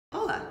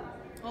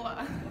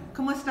Hola.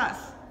 ¿Cómo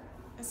estás?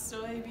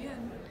 Estoy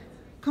bien.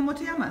 ¿Cómo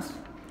te llamas?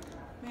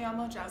 Me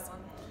llamo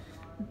Jazlyn.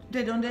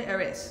 ¿De dónde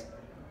eres?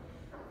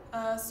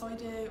 Soy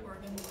de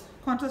Oregon.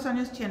 ¿Cuántos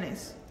años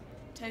tienes?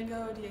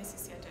 Tengo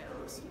 17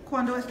 años.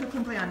 ¿Cuándo es tu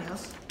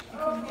cumpleaños? Mi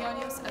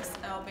cumpleaños es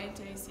el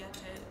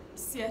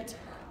 27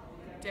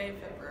 de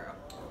febrero.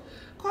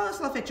 ¿Cuál es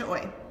la fecha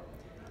hoy?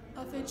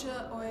 La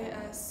fecha hoy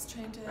es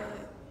 30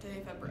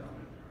 de febrero.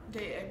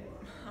 De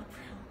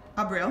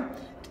abril. Abril.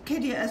 ¿Qué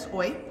día es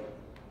hoy?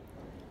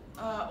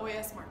 Hoy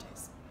es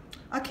martes.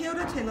 ¿A qué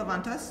hora te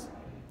levantas?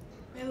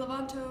 Me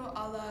levanto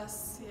a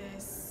las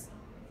 6.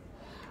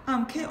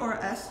 ¿Qué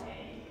hora es?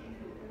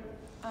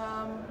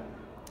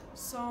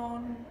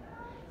 Son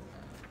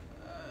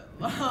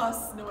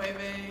las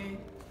 9:15.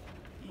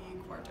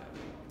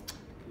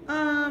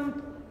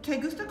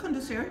 ¿Te gusta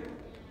conducir?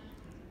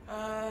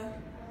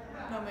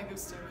 No me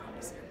gusta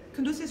conducir.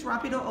 ¿Conduces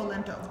rápido o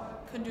lento?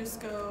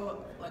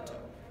 Conduzco lento.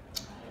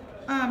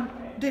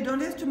 ¿De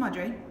dónde es tu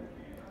madre?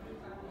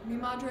 Mi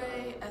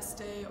madre es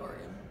de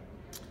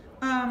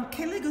Oregon.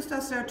 ¿Qué le gusta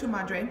hacer tu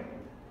madre?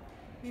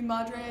 Mi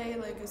madre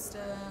le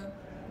gusta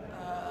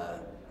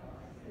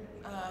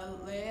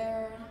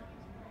leer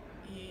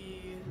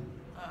y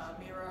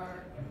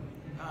mirar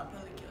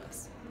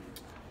películas.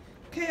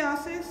 ¿Qué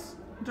haces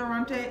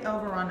durante el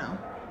verano?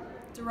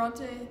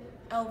 Durante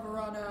el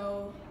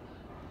verano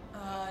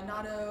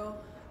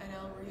nado en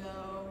el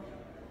río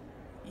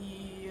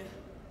y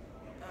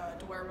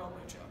duermo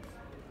mucho.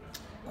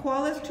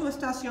 ¿Cuál es tu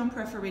estación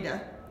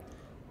preferida?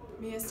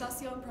 Mi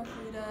estación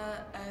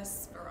preferida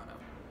es verano.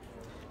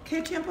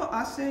 ¿Qué tiempo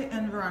hace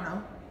en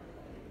verano?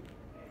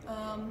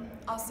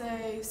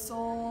 Hace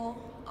sol,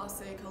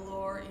 hace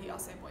calor y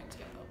hace buen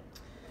tiempo.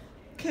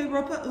 ¿Qué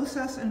ropa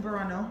usas en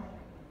verano?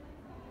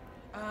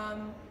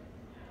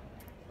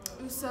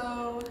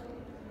 Uso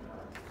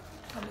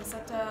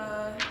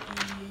camiseta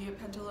y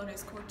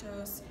pantalones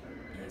cortos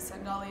y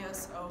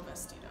sandalias o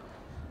vestido.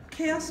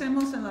 ¿Qué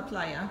hacemos en la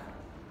playa?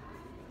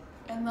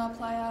 En la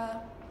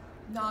playa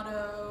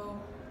nado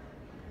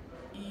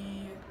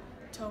y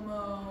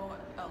tomo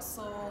el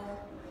sol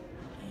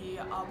y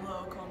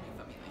hablo con mi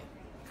familia.